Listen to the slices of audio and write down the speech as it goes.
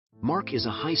Mark is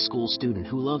a high school student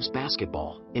who loves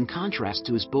basketball, in contrast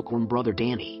to his bookworm brother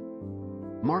Danny.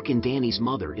 Mark and Danny's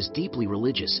mother is deeply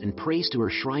religious and prays to her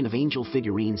shrine of angel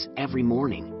figurines every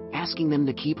morning, asking them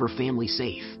to keep her family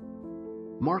safe.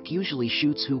 Mark usually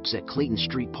shoots hoops at Clayton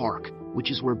Street Park,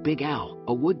 which is where Big Al,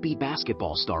 a would-be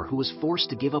basketball star who was forced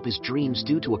to give up his dreams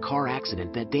due to a car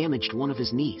accident that damaged one of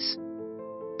his knees.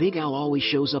 Big Al always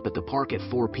shows up at the park at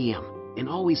 4 p.m., and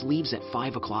always leaves at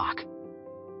 5 o'clock.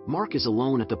 Mark is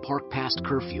alone at the park past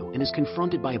curfew and is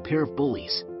confronted by a pair of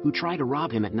bullies, who try to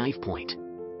rob him at knifepoint.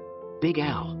 Big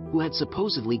Al, who had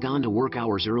supposedly gone to work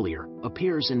hours earlier,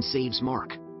 appears and saves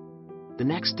Mark. The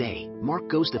next day, Mark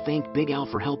goes to thank Big Al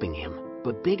for helping him,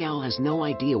 but Big Al has no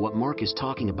idea what Mark is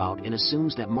talking about and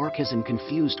assumes that Mark has him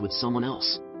confused with someone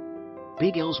else.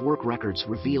 Big Al's work records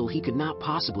reveal he could not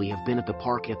possibly have been at the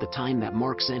park at the time that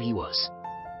Mark said he was.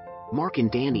 Mark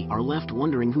and Danny are left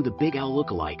wondering who the Big Al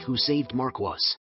lookalike who saved Mark was.